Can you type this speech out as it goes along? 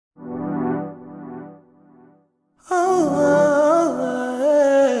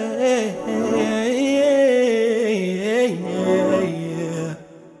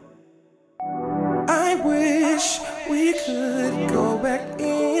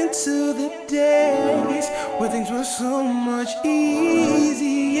where things were so much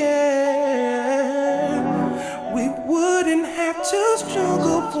easier. We wouldn't have to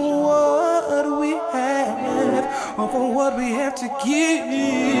struggle for what we have, or for what we have to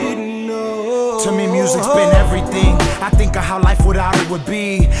give. No. To me, music's been everything. I think of how life without it would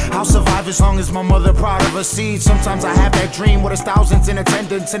be. I'll survive as long as my mother proud of her seed. Sometimes I have that dream where there's thousands in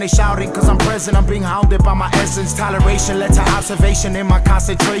attendance and they shouting cause I'm present. I'm being hounded by my essence. Toleration led to observation in my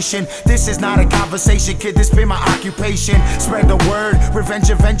concentration. This is not a conversation, kid, this been my occupation. Spread the word, revenge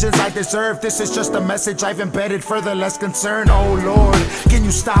and vengeance I deserve. This is just a message I've embedded, further less concern. Oh Lord, can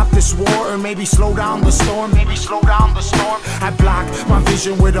you stop this war? Or maybe slow down the storm, maybe slow down the storm. I block my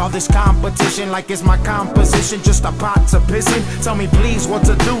vision with all this competition, like it's my composition, just a pot to piss in. Tell me please what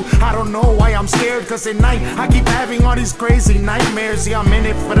to do, I don't know why I'm scared. Cause at night I keep having all these crazy nightmares. Yeah, I'm in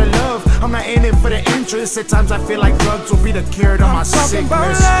it for the love, I'm not in it for the interest. At times I feel like drugs will be the cure to my sickness.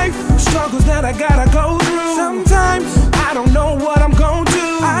 About life, struggles that I gotta go through. Sometimes I don't know what I'm gonna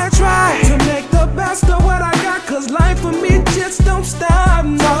do. I try to make the best of what I got, cause life for me just don't stop.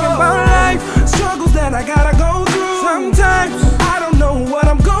 No. Talking about life, struggles that I gotta go through. Sometimes I don't know what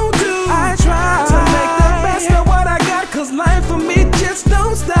I'm gonna do. I try to make the best of what I got, cause life for me just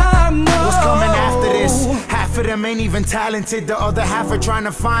don't stop. No. What's coming after this? Half of them ain't even talented, the other half are trying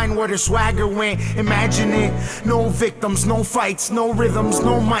to find where the swagger went. Imagine it, no victims, no fights, no rhythms,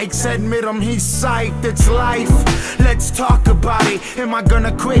 no mics. Admit him, he's psyched, it's life. Let's talk about it. Am I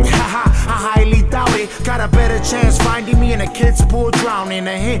gonna quit? Haha, I highly doubt it. Got a better chance finding me in a kid's pool drowning.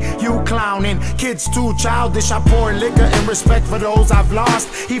 A hint, you clowning. Kids too childish, I pour liquor in respect for those I've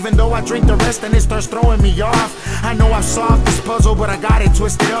lost. Even though I drink the rest and it starts throwing me off. I know I've solved this puzzle, but I got it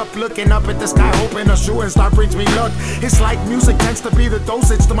twisted up. Looking up at the sky, hoping a shooting star brings me luck. It's like music tends to be the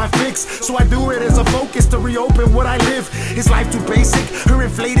dosage to my fix, so I do it as a focus to reopen what I live. Is life too basic or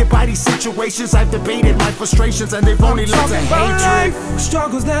inflated by these situations? I've debated my frustrations and they've only led to hatred. Life,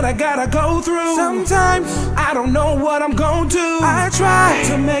 struggles that I gotta go through. Sometimes I don't know what I'm gonna do. I try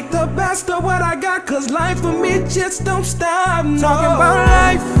to make the best of what I got, cause life for me just don't stop. No. Talking about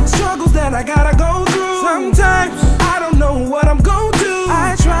life, struggles that I gotta go through. Sometimes I don't know what I'm gonna do.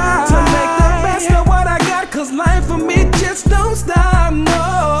 I try to make the best of what I got, cause life for me just don't stop.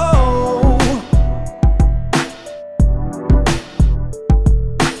 No.